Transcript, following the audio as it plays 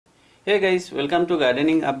Hey guys, welcome to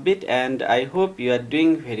Gardening Upbeat and I hope you are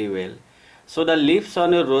doing very well. So the leaves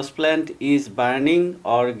on your rose plant is burning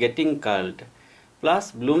or getting curled. Plus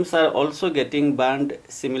blooms are also getting burned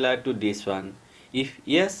similar to this one. If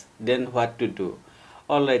yes, then what to do?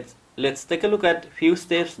 Alright, let's take a look at few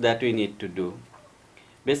steps that we need to do.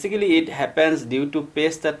 Basically it happens due to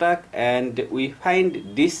pest attack and we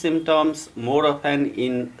find these symptoms more often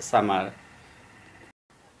in summer.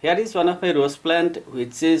 Here is one of my rose plant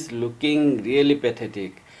which is looking really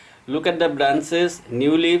pathetic. Look at the branches,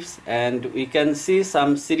 new leaves, and we can see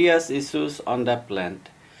some serious issues on the plant.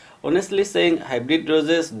 Honestly saying, hybrid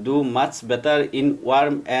roses do much better in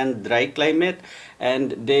warm and dry climate,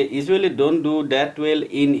 and they usually don't do that well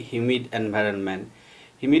in humid environment.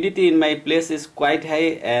 Humidity in my place is quite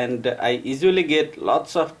high and I usually get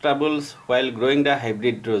lots of troubles while growing the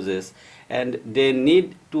hybrid roses and they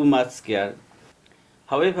need too much care.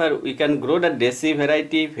 However, we can grow the desi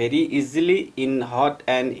variety very easily in hot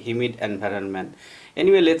and humid environment.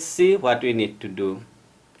 Anyway, let's see what we need to do.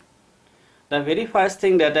 The very first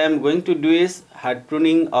thing that I am going to do is hard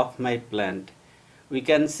pruning of my plant. We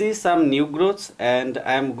can see some new growths and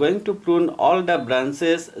I am going to prune all the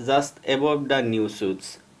branches just above the new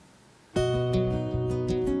shoots.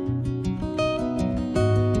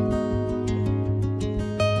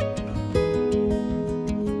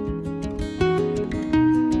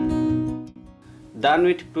 Done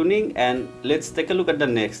with pruning, and let's take a look at the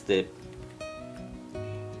next step.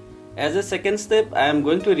 As a second step, I am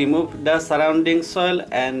going to remove the surrounding soil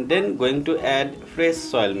and then going to add fresh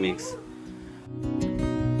soil mix.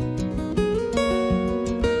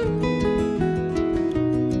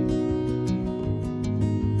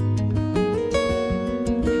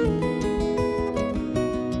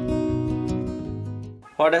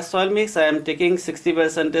 For the soil mix, I am taking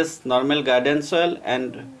 60% normal garden soil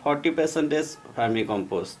and 40%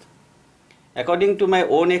 vermicompost. According to my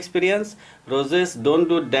own experience, roses don't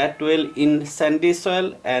do that well in sandy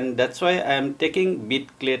soil, and that's why I am taking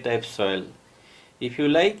bit clay type soil. If you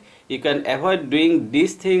like, you can avoid doing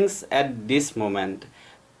these things at this moment.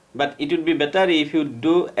 But it would be better if you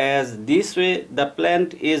do, as this way the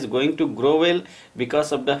plant is going to grow well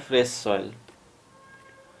because of the fresh soil.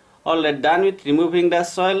 Alright, done with removing the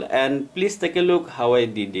soil, and please take a look how I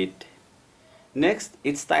did it. Next,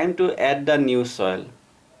 it's time to add the new soil.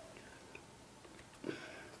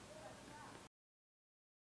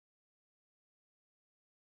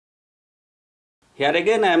 Here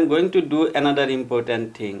again I am going to do another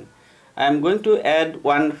important thing. I am going to add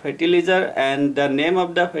one fertilizer, and the name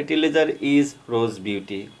of the fertilizer is Rose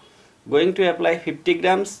Beauty. Going to apply 50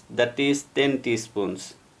 grams, that is 10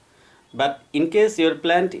 teaspoons. But in case your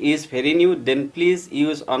plant is very new, then please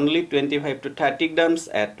use only 25 to 30 grams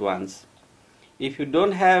at once. If you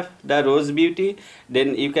don't have the Rose Beauty,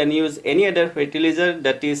 then you can use any other fertilizer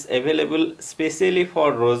that is available specially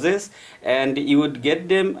for roses, and you would get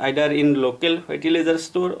them either in local fertilizer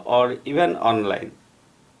store or even online.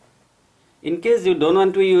 In case you don't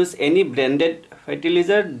want to use any branded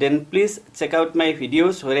fertilizer, then please check out my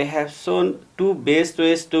videos where I have shown two best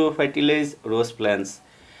ways to fertilize rose plants.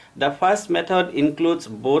 The first method includes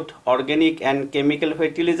both organic and chemical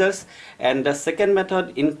fertilizers, and the second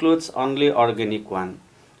method includes only organic one.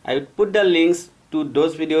 I will put the links to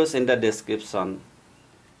those videos in the description.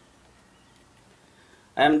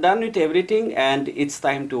 I am done with everything and it's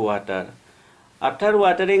time to water. After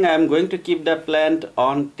watering, I am going to keep the plant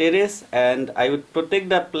on terrace and I would protect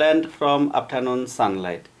the plant from afternoon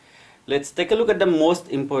sunlight. Let's take a look at the most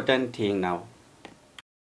important thing now.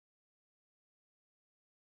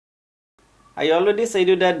 I already said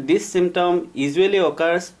you that this symptom usually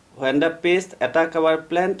occurs when the pests attack our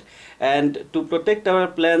plant, and to protect our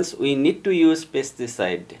plants we need to use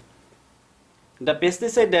pesticide. The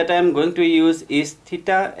pesticide that I am going to use is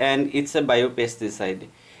Theta, and it's a biopesticide.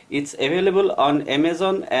 It's available on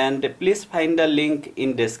Amazon, and please find the link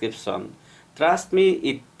in description. Trust me,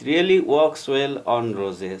 it really works well on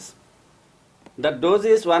roses. The dose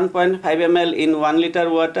is 1.5 ml in 1 liter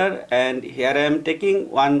water, and here I am taking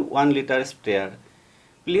 1 liter sprayer.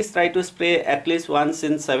 Please try to spray at least once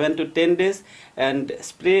in 7 to 10 days and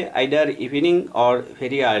spray either evening or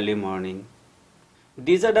very early morning.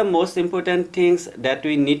 These are the most important things that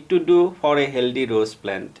we need to do for a healthy rose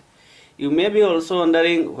plant. You may be also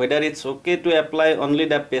wondering whether it's okay to apply only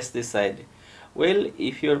the pesticide. Well,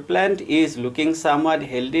 if your plant is looking somewhat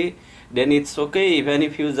healthy, then it's okay even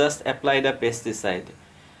if you just apply the pesticide.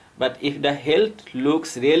 But if the health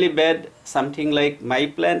looks really bad, something like my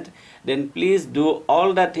plant, then please do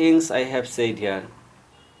all the things I have said here.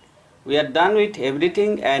 We are done with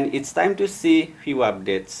everything and it's time to see few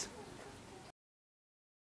updates.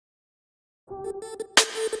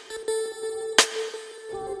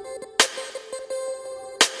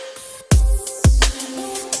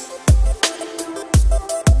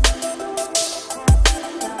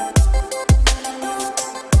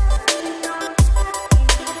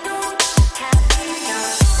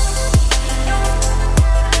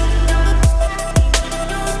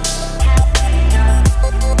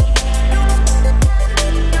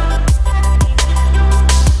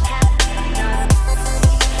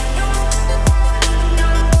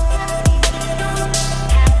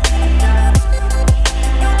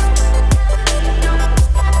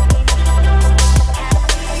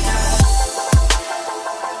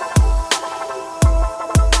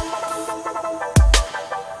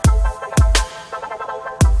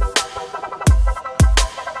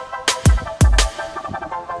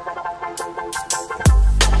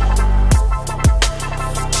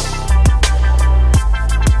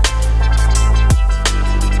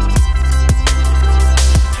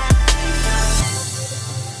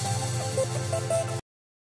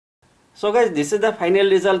 So guys, this is the final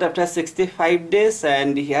result after 65 days,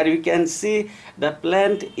 and here you can see the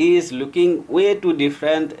plant is looking way too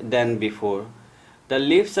different than before. The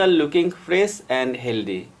leaves are looking fresh and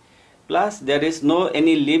healthy. Plus there is no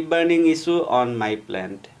any leaf burning issue on my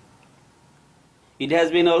plant. It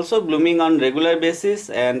has been also blooming on regular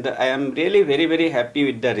basis, and I am really very happy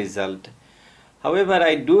with the result. However,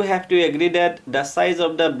 I do have to agree that the size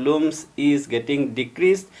of the blooms is getting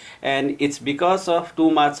decreased, and it's because of too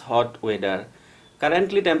much hot weather.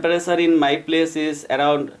 Currently temperature in my place is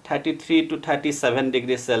around 33 to 37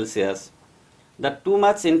 degrees Celsius. The too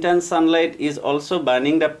much intense sunlight is also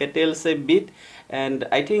burning the petals a bit, and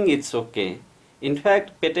I think it's okay. In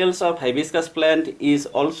fact, petals of hibiscus plant is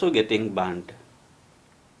also getting burned.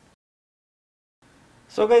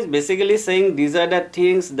 So guys, basically saying these are the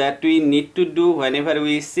things that we need to do whenever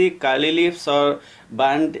we see curly leaves or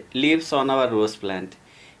burned leaves on our rose plant.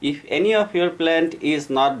 If any of your plant is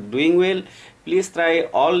not doing well, please try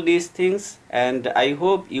all these things, and I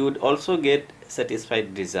hope you would also get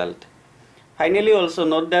satisfied result. Finally, also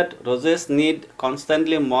note that roses need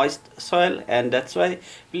constantly moist soil, and that's why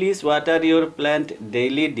please water your plant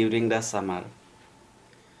daily during the summer.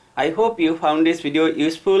 I hope you found this video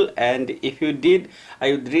useful, and if you did,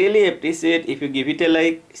 I would really appreciate if you give it a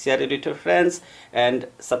like, share it with your friends, and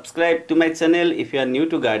subscribe to my channel if you are new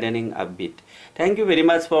to gardening a bit. Thank you very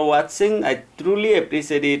much for watching. I truly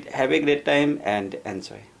appreciate it. Have a great time and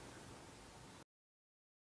enjoy.